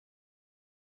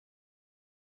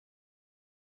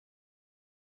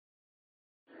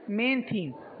Main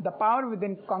theme: the power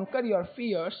within, conquer your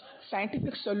fears,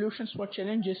 scientific solutions for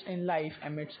challenges in life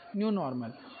amidst new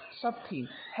normal. Sub-theme: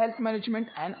 health management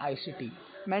and ICT.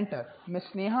 Mentor: Miss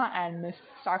Neha and Miss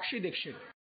Sakshi Dikshit.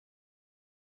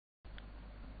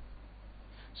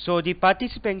 So the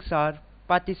participants are: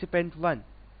 Participant 1,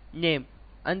 name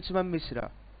Anshumam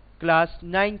Mishra, class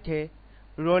 9th A,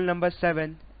 roll number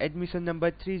 7, admission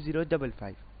number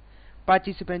 3055.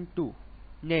 Participant 2,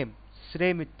 name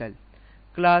Shrey Mittal,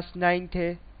 class 9th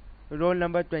A, roll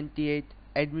number 28,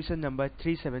 admission number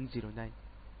 3709.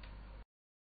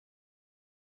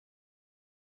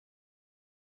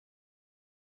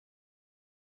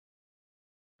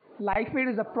 Lifaid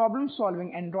is a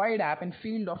problem-solving Android app in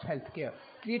field of healthcare,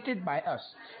 created by us.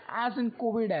 As in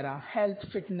COVID era, health,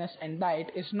 fitness and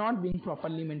diet is not being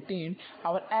properly maintained,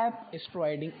 our app is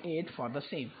providing aid for the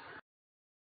same.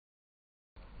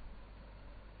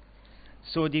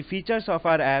 So the features of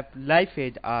our app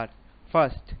Lifaid are: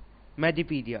 first,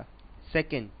 Medipedia;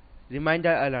 second,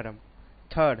 Reminder Alarm;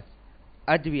 third,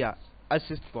 Advia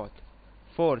Assist Bot;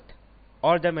 fourth,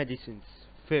 Order Medicines;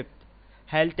 fifth,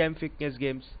 Health and Fitness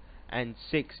Games; and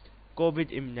sixth,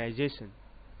 COVID Immunization.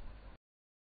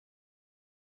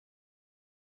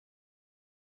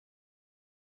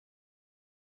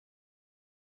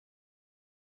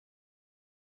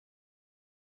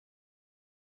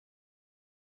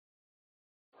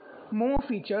 More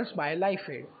features by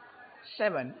Lifaid.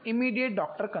 7. Immediate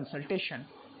doctor consultation.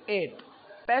 8.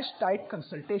 Pest diet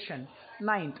consultation.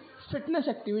 9th. Fitness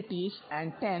activities.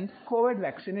 And 10th. COVID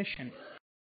vaccination.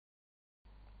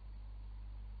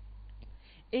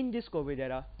 In this COVID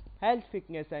era, health,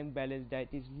 fitness and balanced diet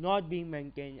is not being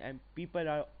maintained, and people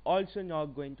are also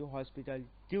not going to hospital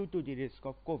due to the risk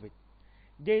of COVID.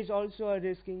 There is also a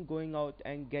risk in going out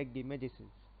and get the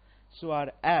medicines. So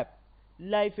our app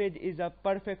LifeAid is a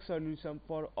perfect solution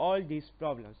for all these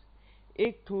problems.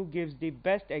 It too gives the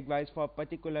best advice for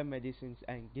particular medicines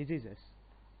and diseases.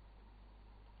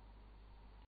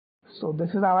 So this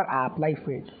is our app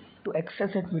Lifaid. To access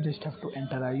it, we just have to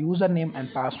enter our username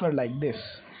and password like this.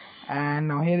 And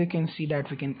now here you can see that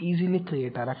we can easily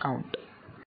create our account.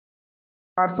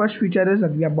 Our first feature is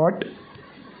Advia bot.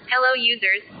 Hello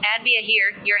users, Advia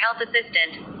here, your health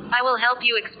assistant. I will help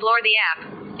you explore the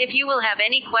app. If you will have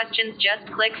any questions, just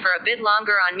click for a bit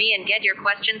longer on me and get your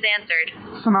questions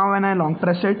answered. So now when I long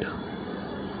press it,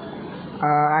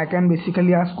 I can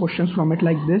basically ask questions from it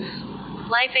like this.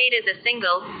 Lifaid is a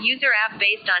single, user app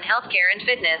based on healthcare and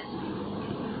fitness.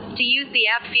 To use the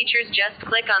app features, just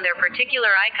click on their particular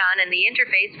icon and the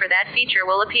interface for that feature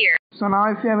will appear. So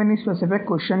now if you have any specific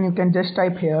question, you can just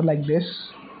type here like this.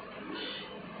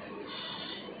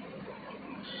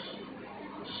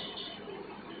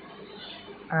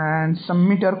 And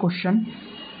submit your question.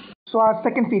 So our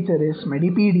second feature is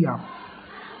Medipedia.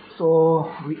 So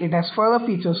it has further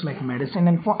features like medicine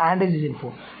info and disease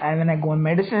info. And when I go on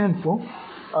medicine info,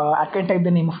 I can type the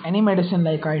name of any medicine,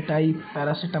 like I type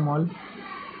paracetamol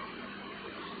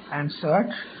and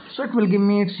search. So it will give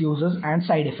me its uses and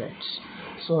side effects.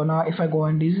 So now if I go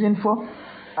on disease info,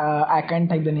 I can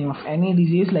type the name of any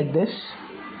disease like this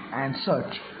and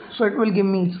search. So it will give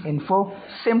me its info,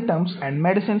 symptoms and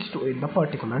medicines to aid the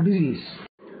particular disease.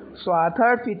 So our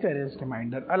third feature is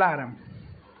Reminder Alarm.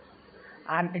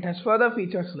 And it has further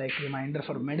features like reminder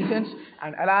for medicines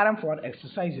and alarm for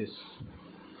exercises.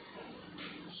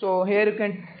 So here you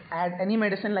can add any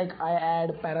medicine, like I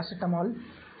add paracetamol.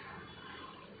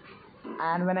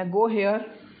 And when I go here,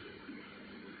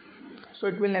 so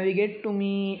it will navigate to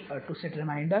me to set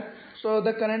reminder. So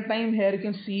the current time here you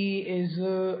can see is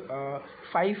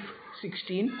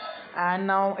 5:16, and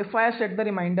now if I set the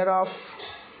reminder of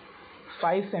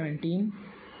 5:17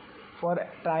 for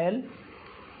trial,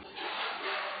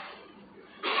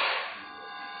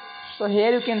 so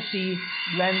here you can see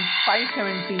when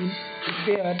 5:17 is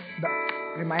there, the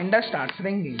reminder starts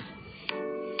ringing.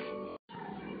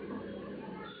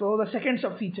 So the second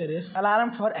sub feature is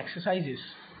alarm for exercises.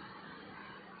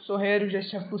 So here you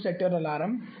just have to set your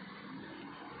alarm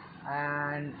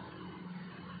and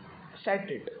set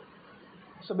it.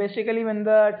 So basically when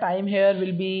the time here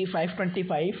will be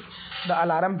 5:25, the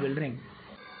alarm will ring.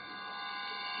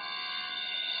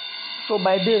 So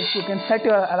by this you can set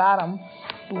your alarm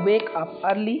to wake up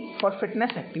early for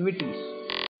fitness activities.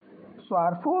 So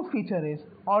our fourth feature is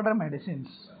order medicines.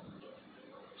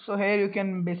 So here you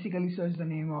can basically search the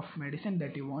name of medicine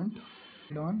that you want.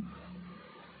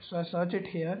 So I search it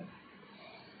here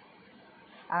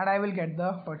and I will get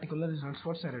the particular results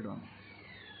for Ceridon.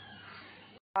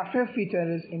 Our fifth feature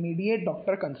is immediate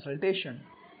doctor consultation.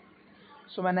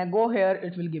 So when I go here,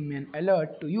 it will give me an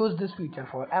alert to use this feature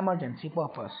for emergency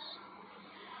purpose.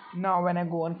 Now when I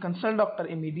go on consult doctor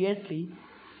immediately,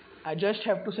 I just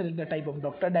have to select the type of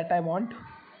doctor that I want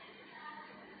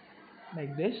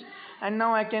like this, and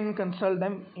now I can consult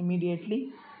them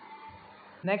immediately.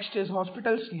 Next is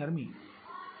hospitals near me.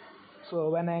 So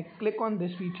when I click on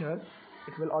this feature,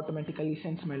 it will automatically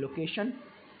sense my location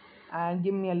and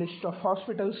give me a list of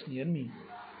hospitals near me.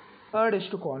 Third is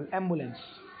to call ambulance.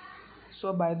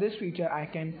 So by this feature I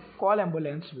can call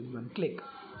ambulance with one click.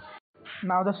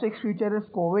 Now the sixth feature is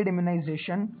COVID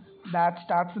immunization, that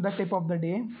starts with the tip of the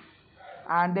day,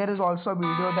 and there is also a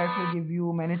video that will give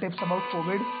you many tips about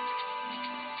COVID.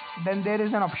 Then there is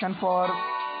an option for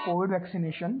COVID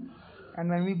vaccination, and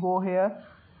when we go here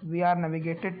we are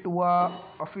navigated to a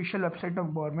official website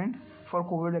of government for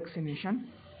COVID vaccination.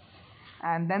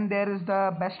 And then there is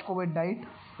the best COVID diet.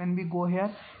 When we go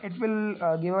here, it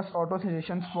will give us auto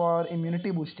suggestions for immunity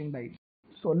boosting diet.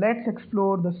 So let's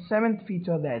explore the seventh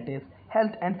feature, that is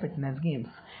health and fitness games.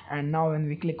 And now when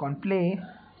we click on play,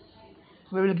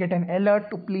 we will get an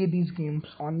alert to play these games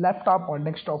on laptop or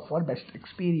desktop for best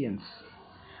experience.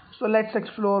 So let's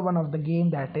explore one of the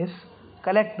game, that is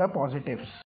collect the positives.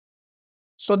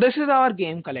 So this is our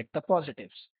game, collect the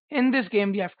positives. In this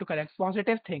game we have to collect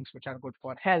positive things which are good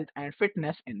for health and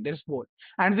fitness in this bowl,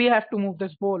 and we have to move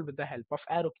this bowl with the help of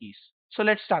arrow keys. So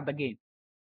let's start the game.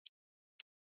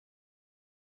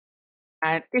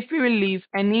 And if we will leave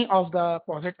any of the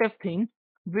positive thing,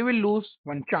 we will lose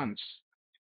one chance.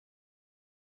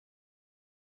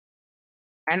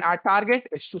 And our target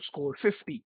is to score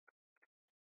 50.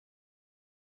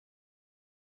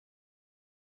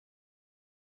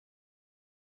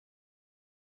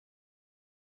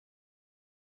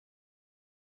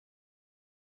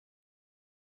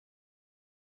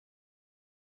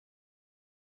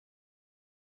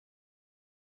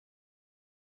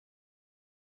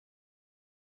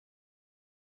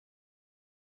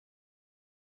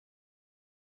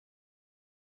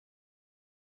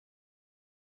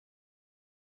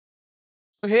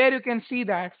 So here you can see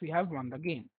that we have won the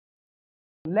game.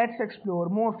 Let's explore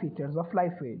more features of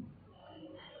Lifaid.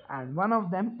 And one of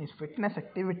them is fitness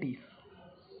activities.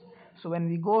 So when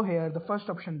we go here, the first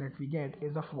option that we get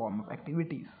is of warm-up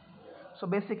activities. So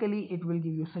basically it will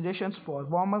give you suggestions for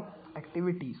warm-up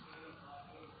activities.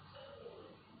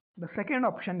 The second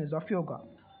option is of yoga.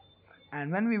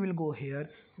 And when we will go here,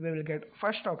 we will get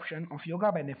first option of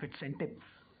yoga benefits and tips.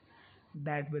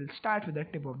 That will start with the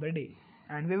tip of the day.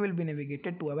 And we will be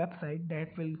navigated to a website that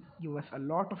will give us a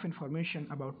lot of information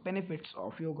about benefits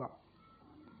of yoga.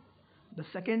 The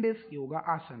second is yoga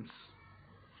asanas.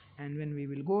 And when we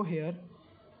will go here,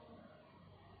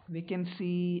 we can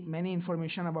see many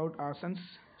information about asanas.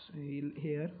 So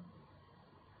here,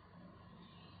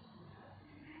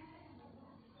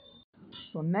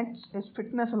 so next is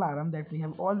fitness alarm, that we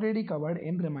have already covered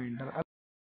in reminder